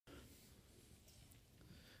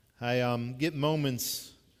I get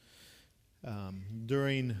moments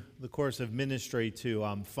during the course of ministry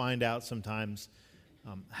to find out sometimes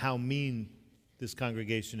how mean this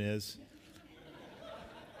congregation is.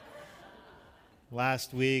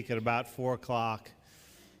 Last week at about 4 o'clock,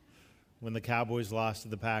 when the Cowboys lost to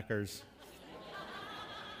the Packers,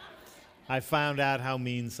 I found out how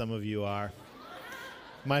mean some of you are.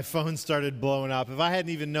 My phone started blowing up. If I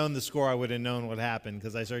hadn't even known the score, I would have known what happened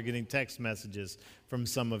because I started getting text messages from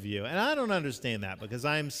some of you. And I don't understand that because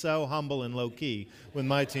I am so humble and low-key when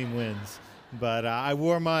my team wins. But I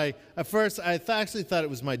wore my, at first I actually thought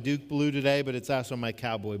it was my Duke blue today, but it's also my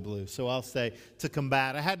Cowboy blue. So I'll say to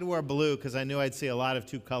combat, I had to wear blue because I knew I'd see a lot of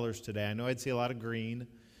two colors today. I know I'd see a lot of green,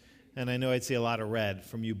 and I know I'd see a lot of red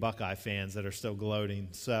from you Buckeye fans that are still gloating.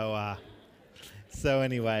 So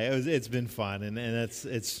anyway, it's been fun, and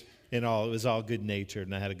it was all good natured,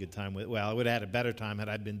 and I had a good time with. Well, I would have had a better time had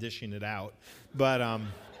I been dishing it out, but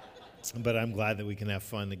I'm glad that we can have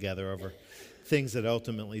fun together over things that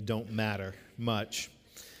ultimately don't matter much.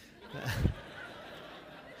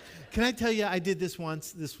 Can I tell you, I did this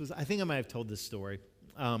once. I think I might have told this story.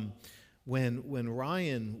 When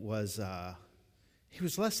Ryan was he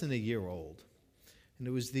was less than a year old, and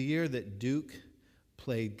it was the year that Duke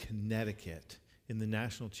played Connecticut in the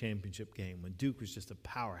national championship game when Duke was just a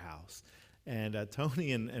powerhouse. And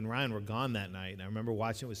Tony and Ryan were gone that night, and I remember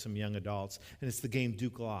watching it with some young adults, and it's the game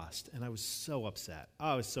Duke lost, and I was so upset.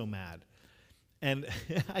 Oh, I was so mad. And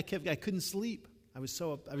I couldn't sleep. I was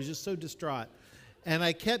just so distraught. And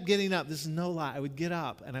I kept getting up. This is no lie. I would get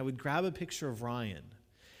up, and I would grab a picture of Ryan,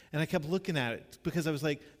 and I kept looking at it because I was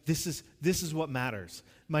like, this is what matters.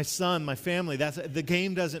 My son, my family, the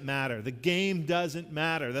game doesn't matter. The game doesn't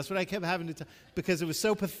matter. That's what I kept having to tell, because it was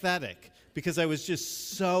so pathetic, because I was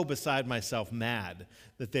just so beside myself mad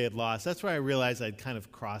that they had lost. That's where I realized I'd kind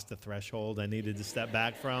of crossed the threshold I needed to step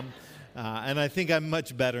back from. And I think I'm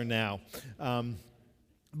much better now.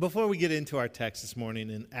 Before we get into our text this morning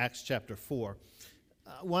in Acts chapter 4,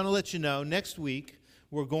 I want to let you know, next week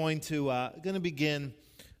we're going to begin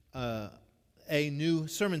a new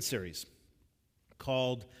sermon series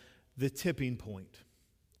called The Tipping Point.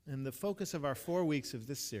 And the focus of our 4 weeks of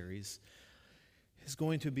this series is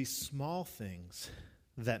going to be small things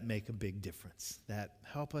that make a big difference, that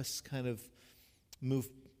help us kind of move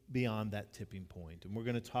beyond that tipping point. And we're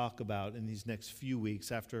going to talk about in these next few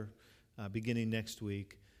weeks, after beginning next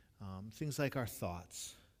week, things like our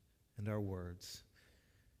thoughts and our words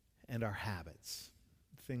and our habits,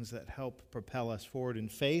 things that help propel us forward in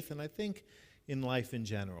faith, and I think in life in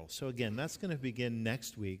general. So again, that's going to begin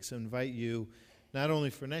next week. So I invite you, not only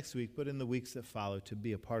for next week, but in the weeks that follow, to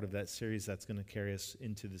be a part of that series that's going to carry us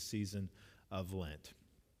into the season of Lent.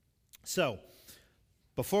 So,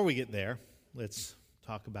 before we get there, let's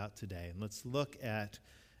talk about today. And let's look at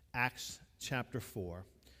Acts chapter 4,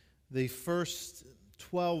 the first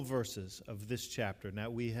 12 verses of this chapter. Now,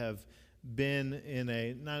 we have been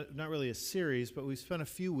in not really a series, but we've spent a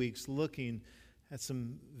few weeks looking at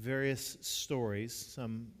some various stories,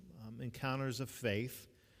 some encounters of faith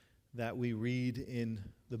that we read in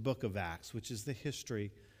the book of Acts, which is the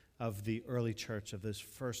history of the early church, of those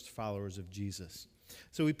first followers of Jesus.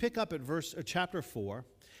 So we pick up at chapter 4,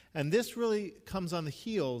 and this really comes on the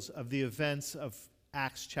heels of the events of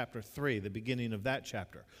Acts chapter 3, the beginning of that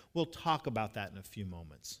chapter. We'll talk about that in a few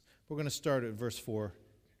moments. We're going to start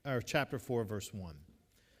at chapter 4, verse 1.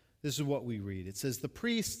 This is what we read. It says, "The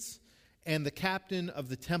priests and the captain of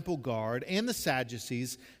the temple guard and the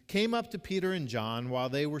Sadducees came up to Peter and John while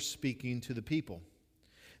they were speaking to the people.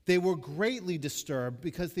 They were greatly disturbed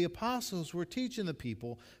because the apostles were teaching the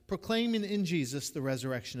people, proclaiming in Jesus the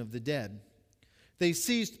resurrection of the dead. They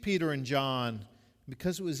seized Peter and John.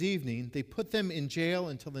 Because it was evening, they put them in jail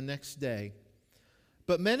until the next day.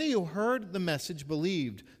 But many who heard the message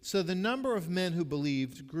believed, so the number of men who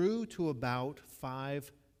believed grew to about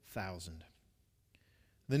 5,000.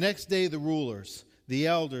 The next day the rulers, the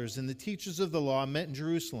elders, and the teachers of the law met in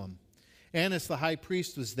Jerusalem. Annas the high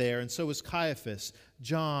priest was there, and so was Caiaphas,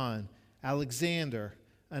 John, Alexander,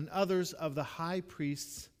 and others of the high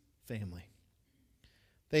priest's family.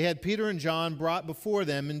 They had Peter and John brought before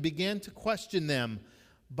them and began to question them,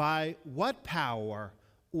 'By what power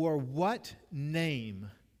or what name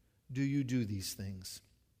do you do these things?'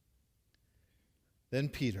 Then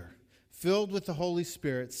Peter, filled with the Holy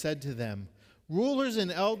Spirit, said to them, 'Rulers and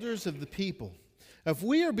elders of the people, if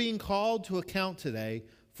we are being called to account today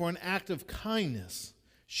for an act of kindness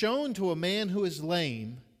shown to a man who is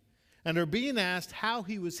lame, and are being asked how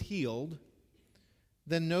he was healed,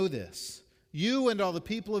 then know this, you and all the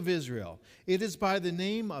people of Israel, it is by the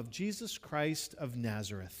name of Jesus Christ of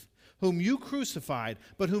Nazareth, whom you crucified,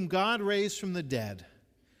 but whom God raised from the dead,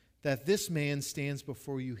 that this man stands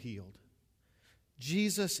before you healed.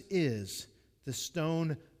 Jesus is the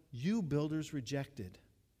stone you builders rejected,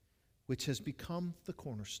 which has become the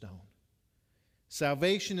cornerstone.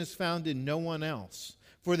 Salvation is found in no one else,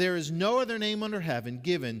 for there is no other name under heaven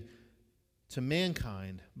given to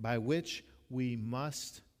mankind by which we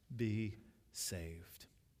must be saved.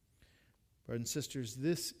 Brothers and sisters,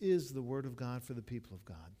 this is the word of God for the people of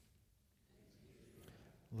God.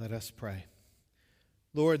 Let us pray.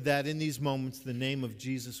 Lord, that in these moments the name of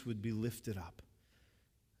Jesus would be lifted up,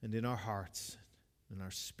 and in our hearts, in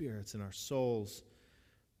our spirits, in our souls,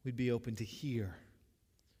 we'd be open to hear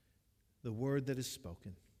the word that is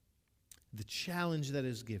spoken, the challenge that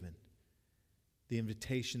is given, the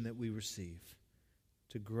invitation that we receive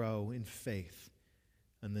to grow in faith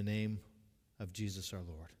in the name of Jesus our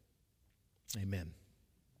Lord. Amen.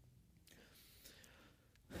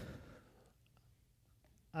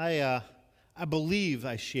 I believe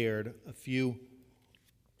I shared a few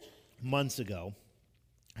months ago.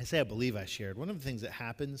 I say I believe I shared. One of the things that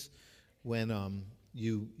happens when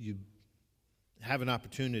you have an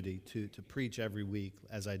opportunity to preach every week,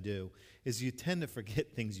 as I do, is you tend to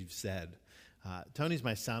forget things you've said. Tony's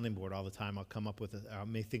my sounding board all the time. I'll come up with I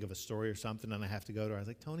may think of a story or something, and I have to go to her. I was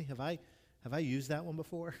like, Tony, have I used that one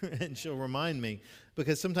before? And she'll remind me,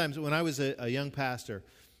 because sometimes when I was a young pastor,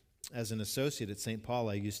 as an associate at St. Paul,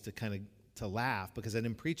 I used to kind of to laugh because I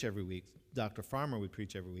didn't preach every week. Dr. Farmer would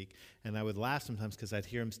preach every week, and I would laugh sometimes because I'd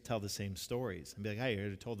hear him tell the same stories. I'd be like, hey, I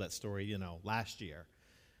already told that story, last year.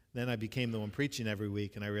 Then I became the one preaching every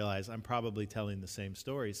week, and I realized I'm probably telling the same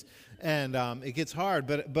stories. And it gets hard,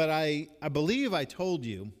 but I believe I told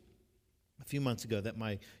you a few months ago that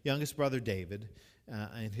my youngest brother, David,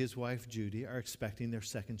 and his wife, Judy, are expecting their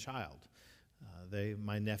second child.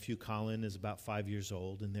 My nephew, Colin, is about 5 years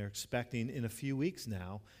old, and they're expecting in a few weeks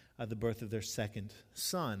now the birth of their second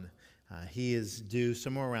son. He is due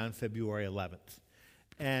somewhere around February 11th.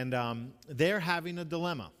 And they're having a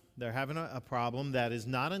dilemma. They're having a problem that is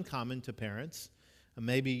not uncommon to parents.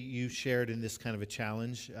 Maybe you shared in this kind of a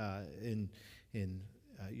challenge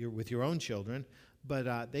with your own children,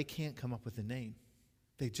 but they can't come up with a name.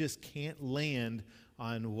 They just can't land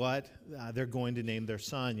on what they're going to name their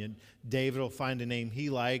son. And David will find a name he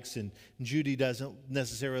likes, and Judy doesn't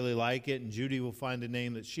necessarily like it, and Judy will find a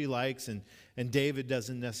name that she likes, and David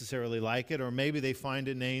doesn't necessarily like it. Or maybe they find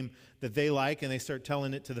a name that they like, and they start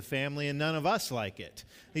telling it to the family, and none of us like it.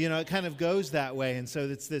 It kind of goes that way. And so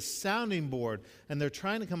it's this sounding board, and they're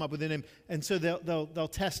trying to come up with a name. And so they'll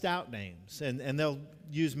test out names, and they'll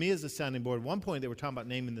use me as a sounding board. At one point, they were talking about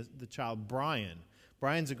naming the child Brian.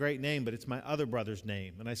 Brian's a great name, but it's my other brother's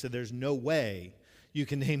name. And I said, there's no way you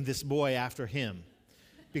can name this boy after him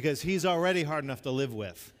because he's already hard enough to live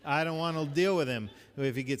with. I don't want to deal with him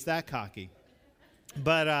if he gets that cocky.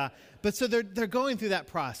 But so they're going through that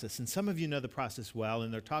process, and some of you know the process well,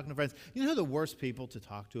 and they're talking to friends. You know who the worst people to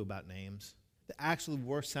talk to about names? The actually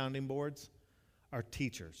worst sounding boards are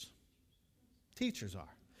teachers. Teachers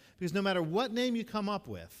are. Because no matter what name you come up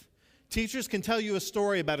with, teachers can tell you a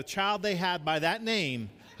story about a child they had by that name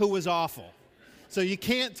who was awful. So you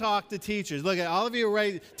can't talk to teachers. Look at all of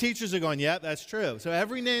you, teachers are going, yeah, that's true. So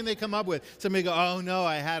every name they come up with, somebody go, oh no,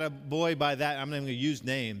 I had a boy by that. I'm not even going to use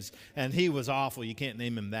names, and he was awful. You can't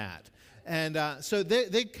name him that. And so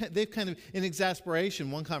they've kind of, in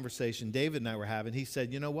exasperation, one conversation David and I were having, he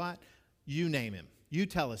said, you know what? You name him. You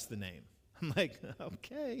tell us the name. I'm like,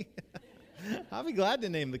 okay. I'll be glad to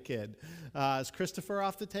name the kid. Is Christopher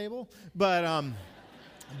off the table? But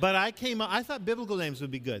I thought biblical names would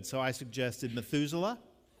be good, so I suggested Methuselah.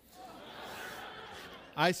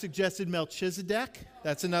 I suggested Melchizedek.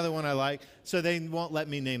 That's another one I like. So they won't let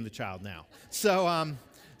me name the child now. So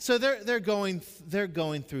they're going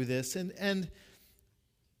through this, and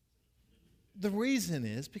the reason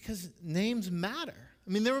is because names matter. I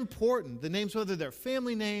mean, they're important. The names, whether they're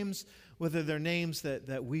family names, whether they're names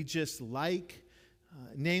that we just like,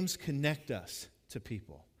 names connect us to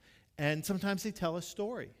people. And sometimes they tell a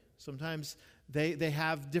story. Sometimes they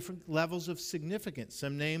have different levels of significance.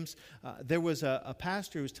 Some names, there was a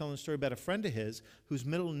pastor who was telling a story about a friend of his whose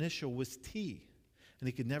middle initial was T. And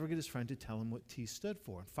he could never get his friend to tell him what T stood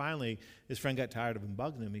for. And finally, his friend got tired of him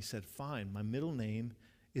bugging him. He said, fine, my middle name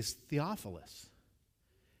is Theophilus.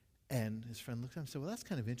 And his friend looked at him and said, well, that's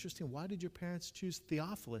kind of interesting. Why did your parents choose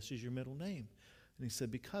Theophilus as your middle name? And he said,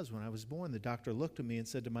 because when I was born, the doctor looked at me and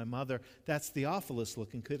said to my mother, that's Theophilus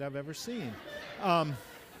looking kid I've ever seen. I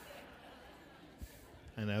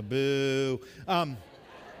know, boo.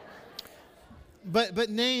 But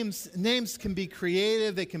names can be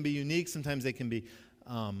creative. They can be unique. Sometimes they can be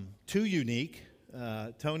too unique.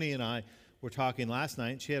 Tony and I were talking last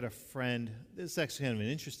night. She had a friend. This is actually kind of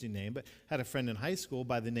an interesting name, but had a friend in high school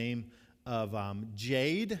by the name of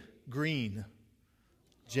Jade Green.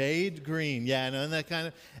 Jade Green, yeah, and that kind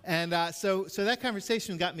of, and so that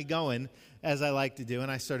conversation got me going, as I like to do, and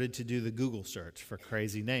I started to do the Google search for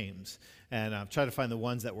crazy names, and try to find the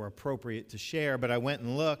ones that were appropriate to share. But I went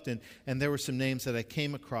and looked, and there were some names that I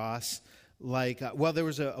came across, like, there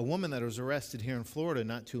was a woman that was arrested here in Florida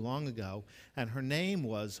not too long ago, and her name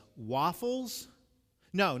was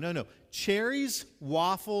Cherries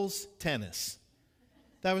Waffles Tennis.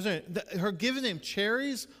 That was her given name,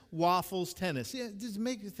 Cherries Waffles Tennis. Yeah, does it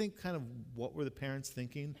make you think kind of what were the parents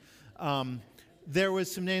thinking? There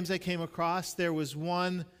was some names I came across. There was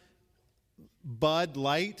one, Bud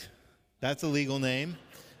Light. That's a legal name.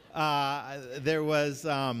 There was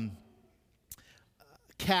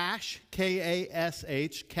Cash,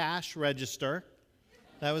 K-A-S-H, Cash Register.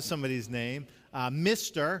 That was somebody's name.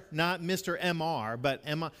 Mr., not Mr. M.R., but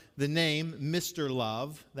the name Mr.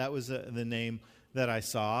 Love. That was the name that I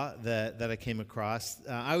saw, that I came across.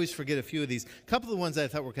 I always forget a few of these. A couple of the ones that I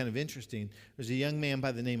thought were kind of interesting. There's a young man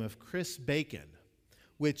by the name of Chris Bacon,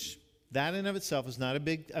 which that in of itself is not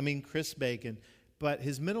Chris Bacon, but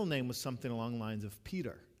his middle name was something along the lines of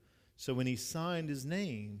Peter. So when he signed his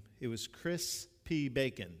name, it was Chris P.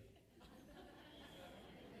 Bacon.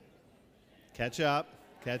 Catch up.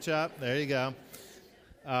 There you go.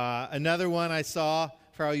 Another one I saw,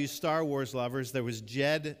 for all you Star Wars lovers, there was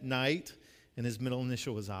Jed Knight, and his middle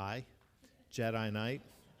initial was I, Jedi Knight.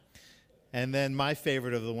 And then my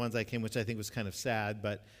favorite of the ones I came, which I think was kind of sad,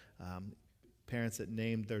 but parents that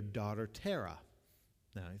named their daughter Tara.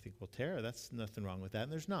 Now you think, well, Tara, that's nothing wrong with that,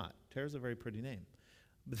 and there's not. Tara's a very pretty name.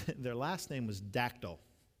 But their last name was Dactyl.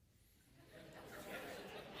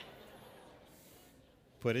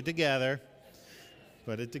 Put it together.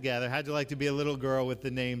 How'd you like to be a little girl with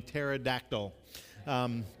the name Pterodactyl?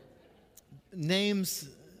 Names,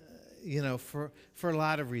 for a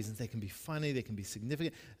lot of reasons. They can be funny, they can be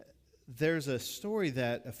significant. There's a story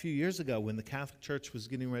that a few years ago when the Catholic Church was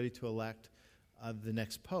getting ready to elect the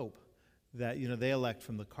next pope, that, they elect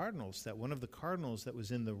from the cardinals, that one of the cardinals that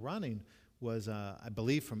was in the running was, I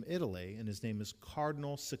believe, from Italy, and his name is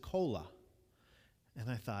Cardinal Scola. And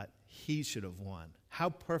I thought, he should have won. How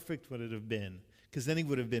perfect would it have been? Because then he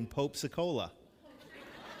would have been Pope Scola.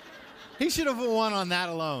 He should have won on that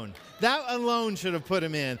alone. That alone should have put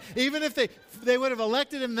him in. Even if they would have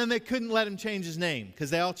elected him, then they couldn't let him change his name, because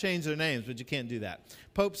they all changed their names, but you can't do that.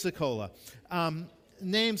 Pope Scola.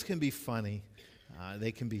 Names can be funny.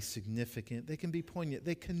 They can be significant. They can be poignant.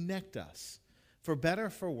 They connect us. For better or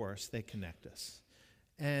for worse, they connect us.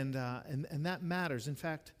 And that matters. In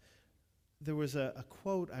fact, there was a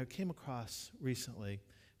quote I came across recently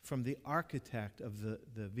from the architect of the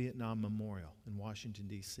Vietnam Memorial in Washington,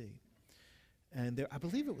 D.C. And I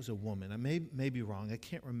believe it was a woman. I may be wrong. I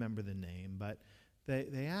can't remember the name. But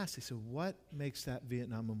they asked, they said, what makes that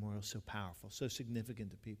Vietnam Memorial so powerful, so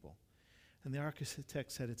significant to people? And the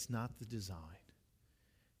architect said, it's not the design.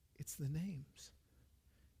 It's the names.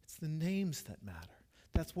 It's the names that matter.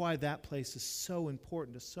 That's why that place is so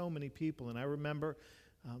important to so many people. And I remember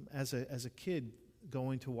as a kid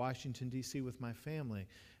going to Washington, D.C. with my family.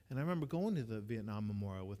 And I remember going to the Vietnam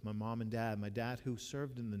Memorial with my mom and dad, my dad who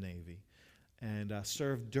served in the Navy and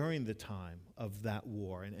served during the time of that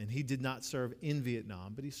war. And he did not serve in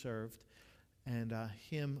Vietnam, but he served. And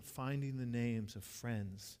him finding the names of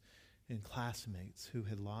friends and classmates who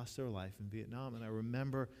had lost their life in Vietnam. And I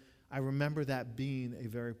remember that being a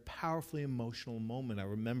very powerfully emotional moment. I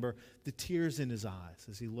remember the tears in his eyes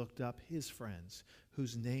as he looked up his friends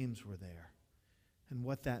whose names were there and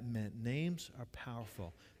what that meant. Names are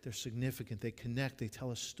powerful. They're significant. They connect. They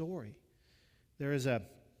tell a story. There is a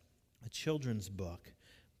children's book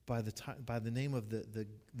by the name of the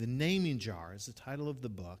Naming Jar is the title of the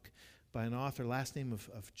book, by an author, last name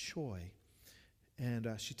of Choi. And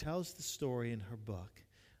she tells the story in her book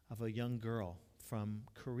of a young girl from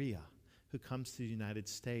Korea who comes to the United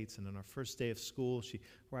States, and on her first day of school, she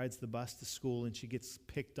rides the bus to school, and she gets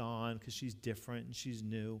picked on because she's different and she's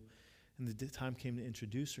new. And the time came to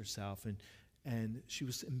introduce herself, and she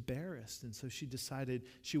was embarrassed, and so she decided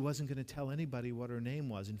she wasn't going to tell anybody what her name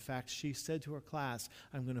was. In fact, she said to her class,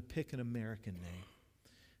 I'm going to pick an American name.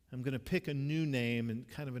 I'm going to pick a new name in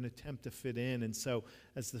kind of an attempt to fit in. And so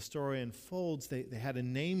as the story unfolds, they had a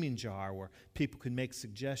naming jar where people could make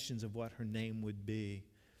suggestions of what her name would be.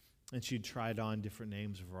 And she tried on different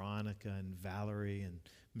names, Veronica and Valerie and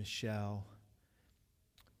Michelle.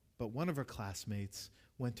 But one of her classmates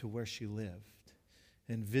went to where she lived.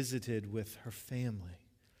 and visited with her family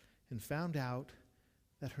and found out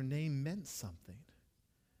that her name meant something.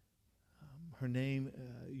 Her name,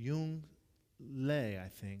 Yung Le, I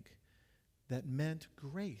think, that meant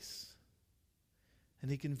grace.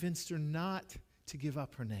 And he convinced her not to give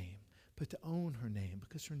up her name, but to own her name,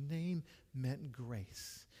 because her name meant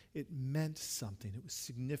grace. It meant something. It was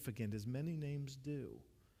significant, as many names do.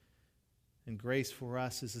 And grace for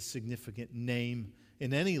us is a significant name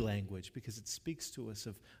in any language, because it speaks to us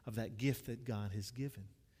of that gift that God has given,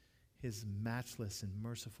 his matchless and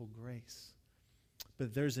merciful grace.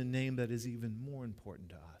 But there's a name that is even more important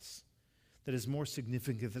to us, that is more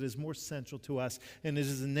significant, that is more central to us. And it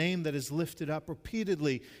is a name that is lifted up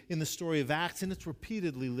repeatedly in the story of Acts, and it's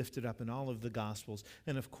repeatedly lifted up in all of the Gospels.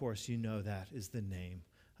 And of course, you know that is the name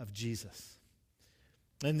of Jesus.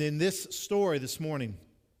 And in this story this morning,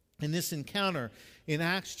 in this encounter in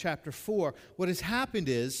Acts chapter 4, what has happened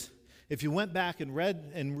is, if you went back and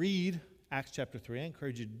read Acts chapter 3, I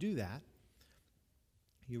encourage you to do that.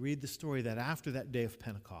 You read the story that after that day of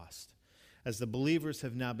Pentecost, as the believers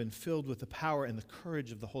have now been filled with the power and the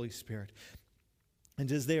courage of the Holy Spirit, and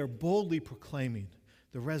as they are boldly proclaiming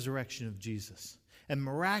the resurrection of Jesus, and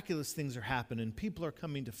miraculous things are happening, people are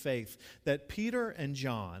coming to faith, that Peter and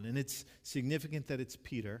John, and it's significant that it's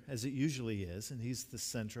Peter, as it usually is, and he's at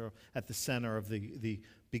the center of the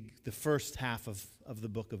first half of the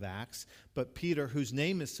book of Acts, but Peter, whose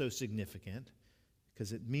name is so significant,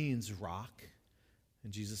 because it means rock.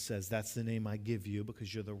 And Jesus says, that's the name I give you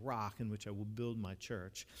because you're the rock in which I will build my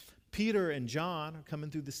church. Peter and John are coming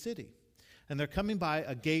through the city. And they're coming by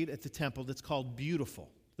a gate at the temple that's called Beautiful,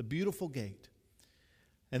 the Beautiful Gate.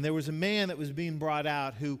 And there was a man that was being brought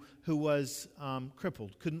out who was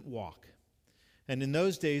crippled, couldn't walk. And in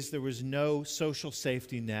those days, there was no social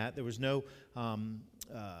safety net. There was no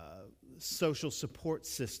social support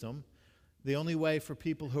system. The only way for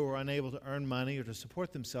people who were unable to earn money or to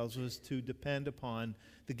support themselves was to depend upon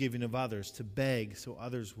the giving of others, to beg so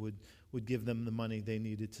others would give them the money they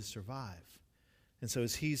needed to survive. And so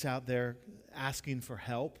as he's out there asking for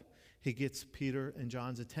help, he gets Peter and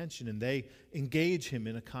John's attention, and they engage him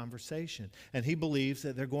in a conversation. And he believes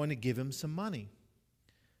that they're going to give him some money.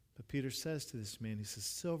 But Peter says to this man, he says,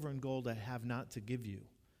 silver and gold I have not to give you.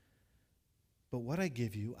 But what I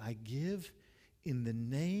give you, I give in the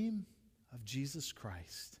name of Jesus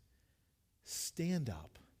Christ. Stand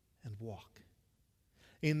up and walk.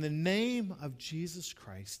 In the name of Jesus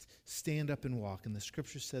Christ, stand up and walk. And the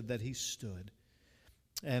scripture said that he stood.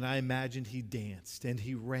 And I imagined he danced and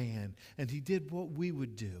he ran and he did what we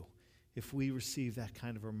would do if we received that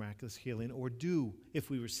kind of a miraculous healing, or do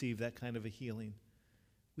if we receive that kind of a healing.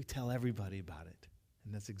 We tell everybody about it.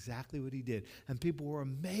 And that's exactly what he did. And people were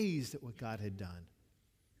amazed at what God had done,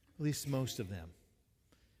 at least most of them.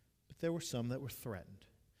 But there were some that were threatened.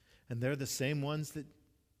 And they're the same ones that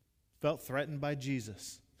felt threatened by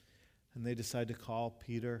Jesus. And they decide to call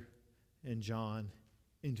Peter and John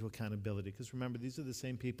into accountability. Because remember, these are the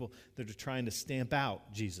same people that are trying to stamp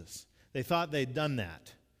out Jesus. They thought they'd done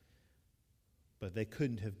that, but they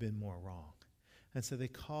couldn't have been more wrong. And so they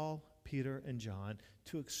call Peter and John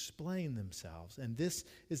to explain themselves. And this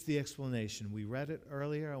is the explanation. We read it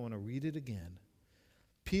earlier. I want to read it again.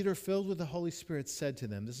 Peter, filled with the Holy Spirit, said to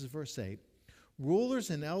them, this is verse 8,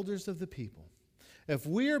 rulers and elders of the people, if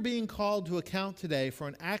we are being called to account today for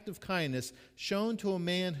an act of kindness shown to a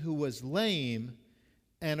man who was lame,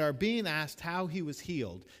 and are being asked how he was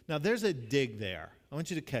healed. Now, there's a dig there. I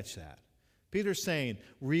want you to catch that. Peter's saying,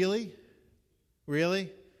 really?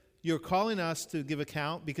 Really? You're calling us to give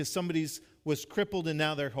account because somebody was crippled and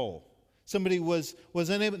now they're whole. Somebody was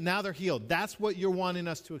unable, now they're healed. That's what you're wanting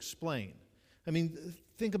us to explain. I mean,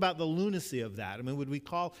 think about the lunacy of that. I mean, would we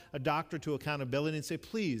call a doctor to accountability and say,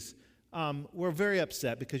 please, we're very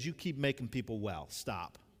upset because you keep making people well.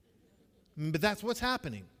 Stop. I mean, but that's what's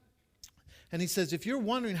happening. And he says, if you're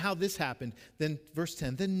wondering how this happened, then, verse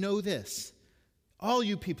 10, then know this, all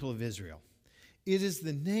you people of Israel, it is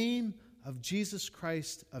the name of Jesus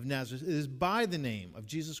Christ of Nazareth. It is by the name of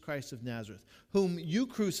Jesus Christ of Nazareth, whom you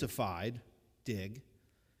crucified, dig,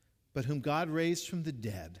 but whom God raised from the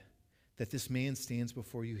dead, that this man stands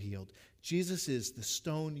before you healed. Jesus is the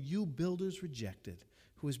stone you builders rejected,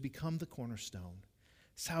 who has become the cornerstone.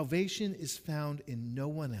 Salvation is found in no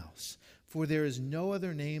one else, for there is no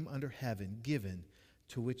other name under heaven given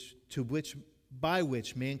by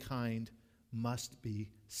which mankind must be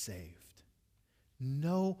saved.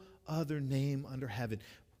 No other name under heaven.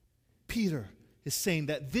 Peter is saying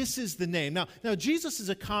that this is the name. Now Jesus is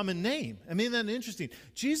a common name. I mean, that's interesting.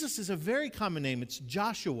 Jesus is a very common name. It's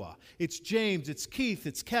Joshua, it's James, it's Keith,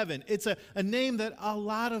 it's Kevin. It's a name that a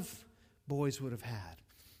lot of boys would have had.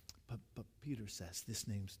 Peter says, this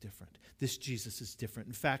name's different. This Jesus is different.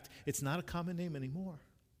 In fact, it's not a common name anymore.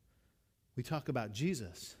 We talk about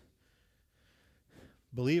Jesus.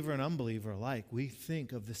 Believer and unbeliever alike, we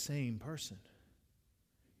think of the same person.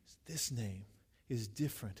 This name is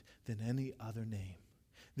different than any other name.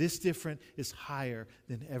 This different is higher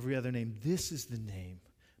than every other name. This is the name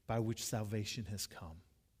by which salvation has come.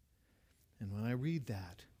 And when I read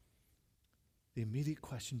that, the immediate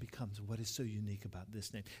question becomes, what is so unique about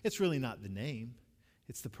this name? It's really not the name.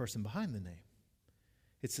 It's the person behind the name.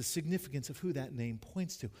 It's the significance of who that name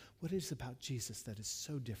points to. What is it about Jesus that is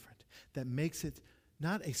so different, that makes it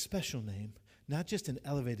not a special name, not just an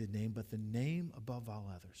elevated name, but the name above all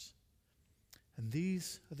others? And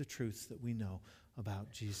these are the truths that we know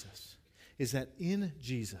about Jesus, is that in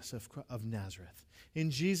Jesus of Nazareth, in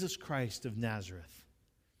Jesus Christ of Nazareth,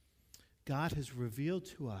 God has revealed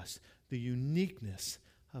to us the uniqueness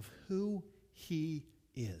of who he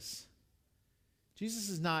is. Jesus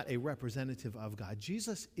is not a representative of God.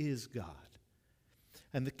 Jesus is God.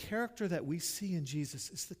 And the character that we see in Jesus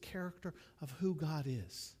is the character of who God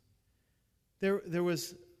is. There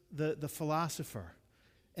was the philosopher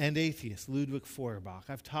and atheist, Ludwig Feuerbach.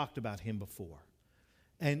 I've talked about him before.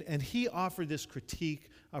 And he offered this critique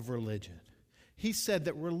of religion. He said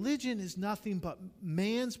that religion is nothing but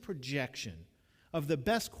man's projection of the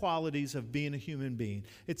best qualities of being a human being.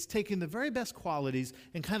 It's taking the very best qualities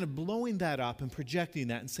and kind of blowing that up and projecting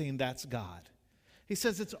that and saying that's God. He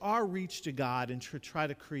says it's our reach to God and to try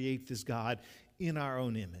to create this God in our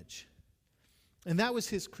own image. And that was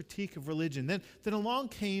his critique of religion. Then along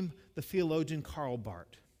came the theologian Karl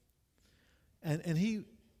Barth. And he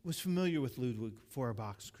was familiar with Ludwig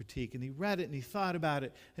Feuerbach's critique, and he read it and he thought about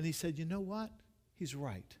it, and he said, you know what? He's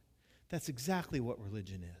right. That's exactly what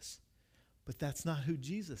religion is. But that's not who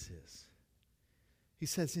Jesus is. He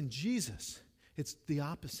says in Jesus, it's the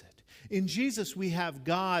opposite. In Jesus, we have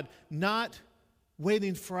God not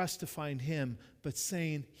waiting for us to find him, but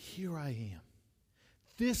saying, here I am.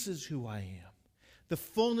 This is who I am. The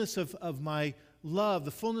fullness of my love,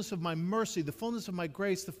 the fullness of my mercy, the fullness of my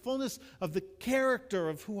grace, the fullness of the character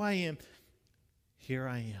of who I am. Here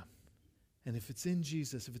I am. And if it's in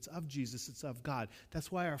Jesus, if it's of Jesus, it's of God.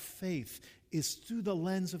 That's why our faith is through the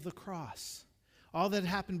lens of the cross. All that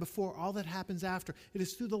happened before, all that happens after, it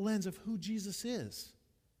is through the lens of who Jesus is.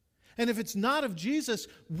 And if it's not of Jesus,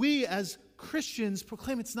 we as Christians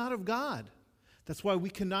proclaim it's not of God. That's why we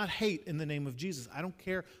cannot hate in the name of Jesus. I don't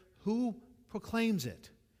care who proclaims it,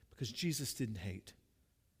 because Jesus didn't hate.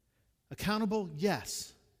 Accountable?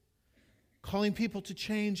 Yes. Calling people to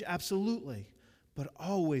change? Absolutely. But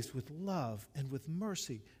always with love and with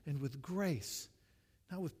mercy and with grace,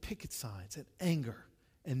 not with picket signs and anger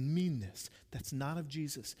and meanness. That's not of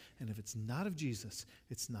Jesus. And if it's not of Jesus,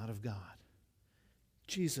 it's not of God.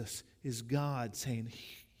 Jesus is God saying,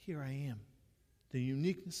 here I am. The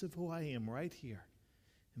uniqueness of who I am right here,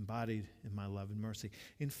 embodied in my love and mercy.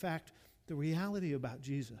 In fact, the reality about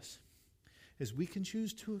Jesus is we can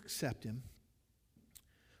choose to accept him.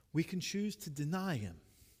 We can choose to deny him.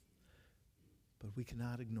 But we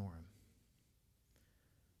cannot ignore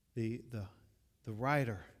him. The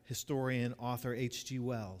writer, historian, author H.G.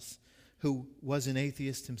 Wells, who was an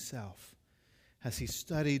atheist himself, as he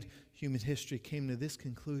studied human history, came to this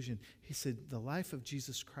conclusion. He said, the life of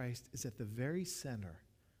Jesus Christ is at the very center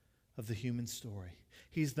of the human story.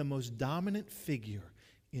 He's the most dominant figure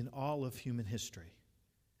in all of human history.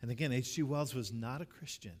 And again, H.G. Wells was not a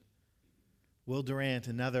Christian. Will Durant,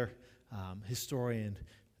 another historian,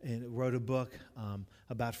 wrote a book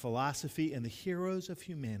about philosophy and the heroes of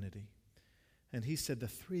humanity. And he said the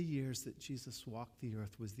 3 years that Jesus walked the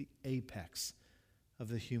earth was the apex of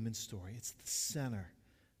the human story. It's the center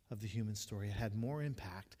of the human story. It had more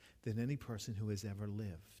impact than any person who has ever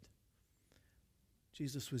lived.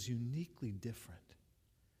 Jesus was uniquely different,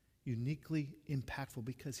 uniquely impactful,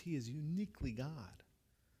 because he is uniquely God.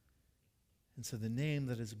 And so the name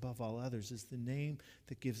that is above all others is the name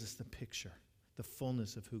that gives us the picture, the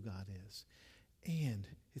fullness of who God is. And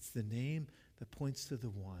it's the name that points to the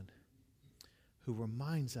one who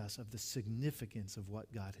reminds us of the significance of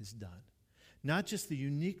what God has done. Not just the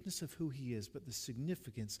uniqueness of who he is, but the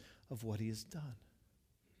significance of what he has done.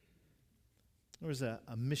 There was a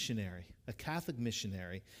missionary, a Catholic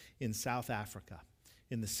missionary in South Africa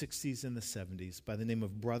in the 60s and the 70s by the name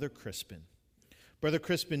of Brother Crispin. Brother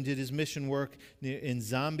Crispin did his mission work in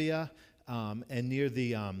Zambia and near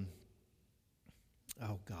the, I'm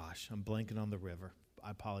blanking on the river.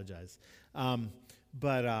 I apologize. Darn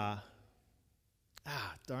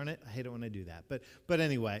it, I hate it when I do that. But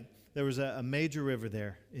anyway, there was a major river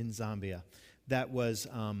there in Zambia that was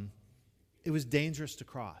it was dangerous to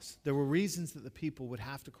cross. There were reasons that the people would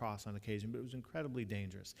have to cross on occasion, but it was incredibly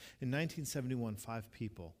dangerous. In 1971, 5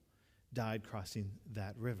 people died crossing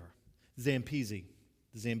that river, the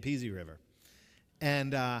Zambezi River.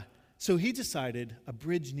 And so he decided a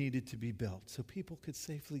bridge needed to be built so people could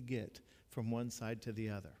safely get from one side to the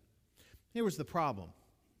other. Here was the problem.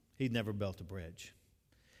 He'd never built a bridge,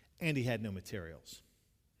 and he had no materials.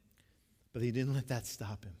 But he didn't let that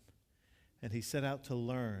stop him. And he set out to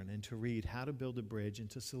learn and to read how to build a bridge and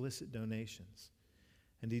to solicit donations.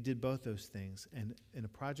 And he did both those things. And in a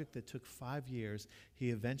project that took 5 years, he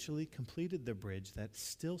eventually completed the bridge that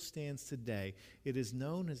still stands today. It is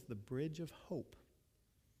known as the Bridge of Hope.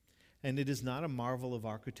 And it is not a marvel of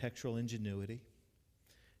architectural ingenuity.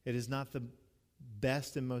 It is not the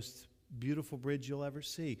best and most beautiful bridge you'll ever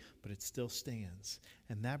see, but it still stands.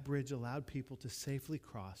 And that bridge allowed people to safely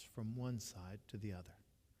cross from one side to the other.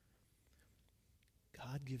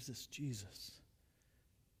 God gives us Jesus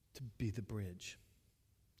to be the bridge,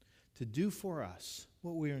 to do for us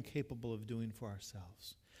what we are incapable of doing for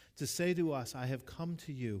ourselves, to say to us, I have come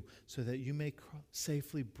to you so that you may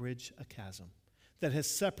safely bridge a chasm that has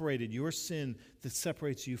separated your sin, that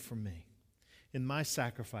separates you from me. In my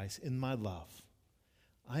sacrifice, in my love,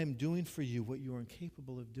 I am doing for you what you are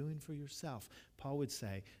incapable of doing for yourself. Paul would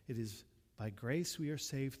say, it is by grace we are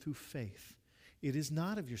saved through faith. It is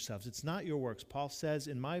not of yourselves. It's not your works. Paul says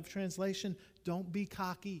in my translation, don't be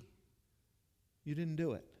cocky. You didn't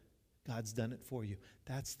do it. God's done it for you.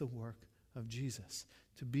 That's the work of Jesus,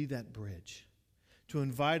 to be that bridge, to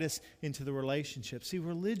invite us into the relationship. See,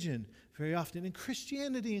 religion very often, and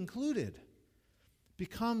Christianity included,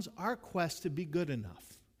 becomes our quest to be good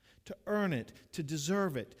enough, to earn it, to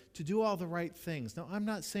deserve it, to do all the right things. Now, I'm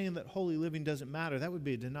not saying that holy living doesn't matter. That would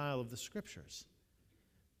be a denial of the Scriptures.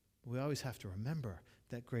 We always have to remember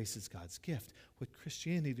that grace is God's gift. What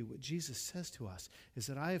Christianity, what Jesus says to us, is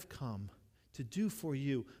that I have come to do for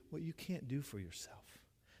you what you can't do for yourself.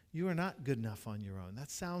 You are not good enough on your own.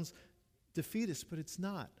 That sounds defeatist, but it's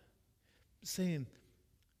not. Saying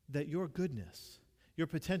that your goodness, your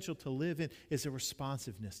potential to live in, is a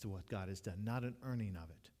responsiveness to what God has done, not an earning of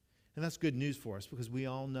it. And that's good news for us because we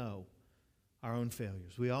all know our own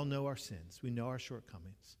failures. We all know our sins. We know our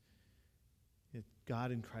shortcomings. Yet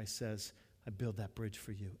God in Christ says, I build that bridge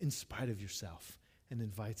for you in spite of yourself, and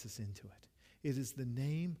invites us into it. It is the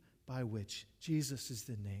name by which, Jesus is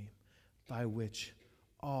the name by which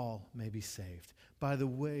all may be saved. By the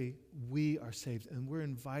way we are saved, and we're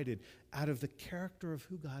invited out of the character of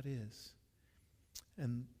who God is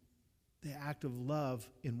and the act of love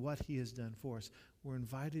in what he has done for us. We're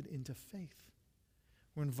invited into faith.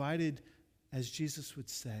 We're invited, as Jesus would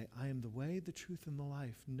say, I am the way, the truth, and the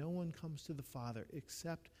life. No one comes to the Father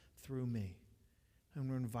except through me. And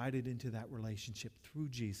we're invited into that relationship through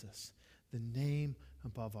Jesus, the name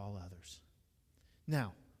above all others.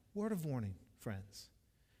 Now, word of warning, friends.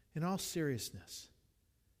 In all seriousness,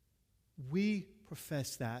 we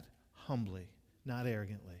profess that humbly, not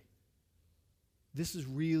arrogantly. This is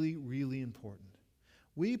really, really important.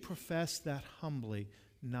 We profess that humbly,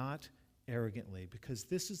 not arrogantly, because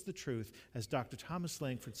this is the truth, as Dr. Thomas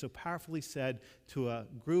Langford so powerfully said to a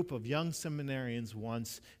group of young seminarians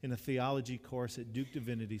once in a theology course at Duke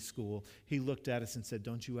Divinity School. He looked at us and said,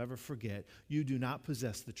 don't you ever forget, you do not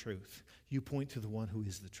possess the truth. You point to the one who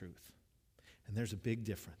is the truth. And there's a big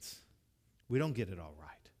difference. We don't get it all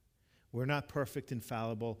right. We're not perfect,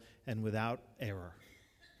 infallible, and without error.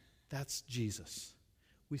 That's Jesus.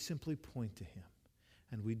 We simply point to him.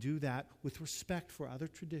 And we do that with respect for other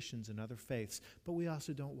traditions and other faiths, but we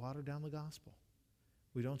also don't water down the gospel.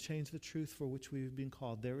 We don't change the truth for which we have been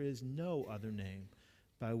called. There is no other name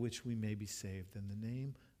by which we may be saved than the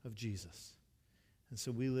name of Jesus. And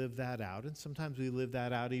so we live that out, and sometimes we live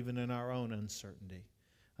that out even in our own uncertainty.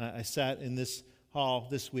 I sat in this hall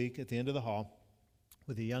this week, at the end of the hall,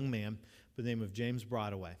 with a young man by the name of James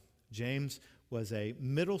Broadway. James was a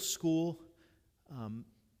middle school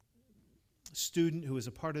student who was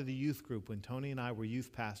a part of the youth group when Tony and I were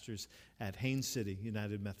youth pastors at Haines City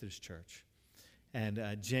United Methodist Church. And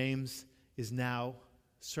James is now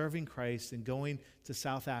serving Christ and going to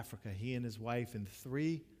South Africa. He and his wife and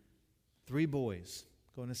three boys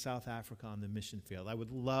going to South Africa on the mission field. I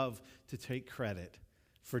would love to take credit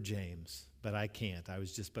for James, but I can't. I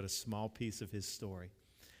was just but a small piece of his story.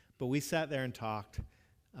 But we sat there and talked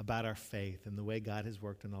about our faith and the way God has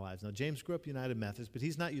worked in our lives. Now, James grew up United Methodist, but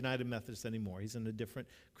he's not United Methodist anymore. He's in a different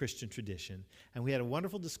Christian tradition. And we had a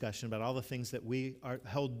wonderful discussion about all the things that we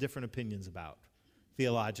held different opinions about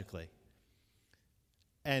theologically.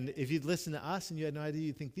 And if you'd listen to us and you had no idea,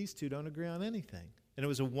 you'd think these two don't agree on anything. And it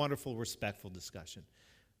was a wonderful, respectful discussion.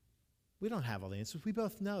 We don't have all the answers. We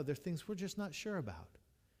both know there are things we're just not sure about.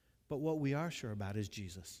 But what we are sure about is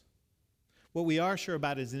Jesus. What we are sure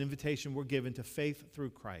about is an invitation we're given to faith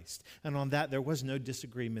through Christ. And on that, there was no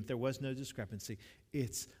disagreement. There was no discrepancy.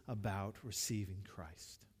 It's about receiving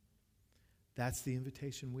Christ. That's the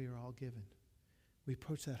invitation we are all given. We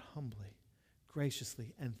approach that humbly,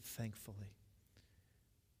 graciously, and thankfully.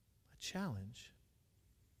 A challenge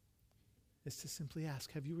is to simply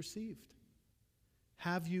ask, have you received?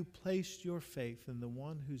 Have you placed your faith in the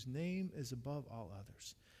one whose name is above all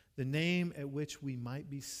others? The name at which we might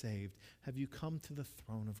be saved. Have you come to the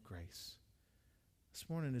throne of grace? This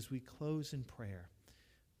morning, as we close in prayer,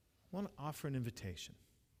 I want to offer an invitation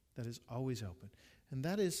that is always open. And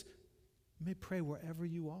that is, you may pray wherever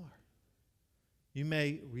you are. You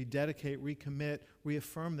may rededicate, recommit,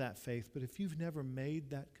 reaffirm that faith. But if you've never made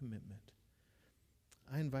that commitment,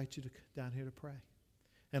 I invite you to come down here to pray.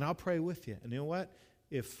 And I'll pray with you. And you know what?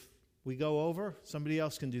 If we go over, somebody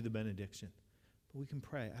else can do the benediction. But we can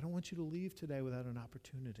pray. I don't want you to leave today without an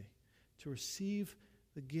opportunity to receive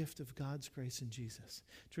the gift of God's grace in Jesus,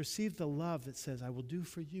 to receive the love that says, I will do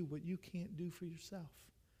for you what you can't do for yourself.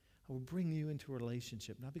 I will bring you into a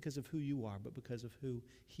relationship, not because of who you are, but because of who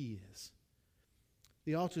He is.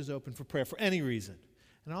 The altar is open for prayer for any reason.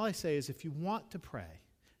 And all I say is, if you want to pray,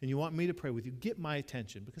 and you want me to pray with you, get my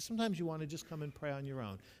attention, because sometimes you want to just come and pray on your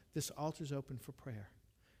own. This altar is open for prayer.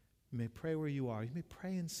 You may pray where you are. You may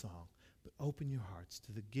pray in song. But open your hearts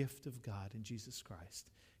to the gift of God in Jesus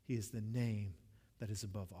Christ. He is the name that is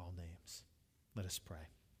above all names. Let us pray.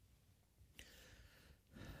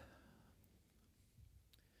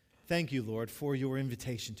 Thank you, Lord, for your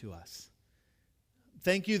invitation to us.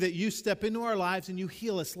 Thank you that you step into our lives and you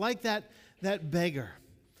heal us like that beggar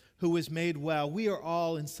who was made well. We are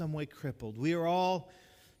all in some way crippled. We are all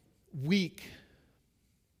weak.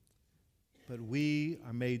 But we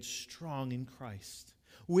are made strong in Christ.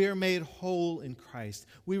 We are made whole in Christ.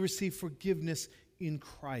 We receive forgiveness in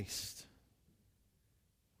Christ.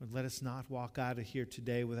 Lord, let us not walk out of here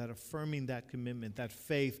today without affirming that commitment, that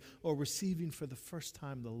faith, or receiving for the first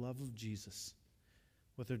time the love of Jesus.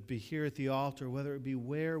 Whether it be here at the altar, whether it be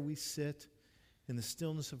where we sit in the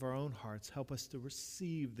stillness of our own hearts, help us to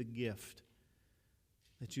receive the gift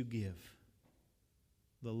that you give,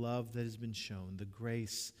 the love that has been shown, the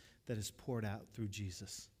grace that is poured out through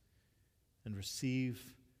Jesus, and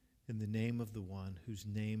receive in the name of the one whose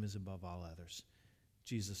name is above all others,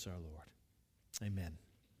 Jesus our Lord. Amen.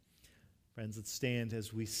 Friends, let's stand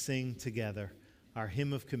as we sing together our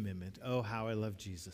hymn of commitment. Oh, how I love Jesus.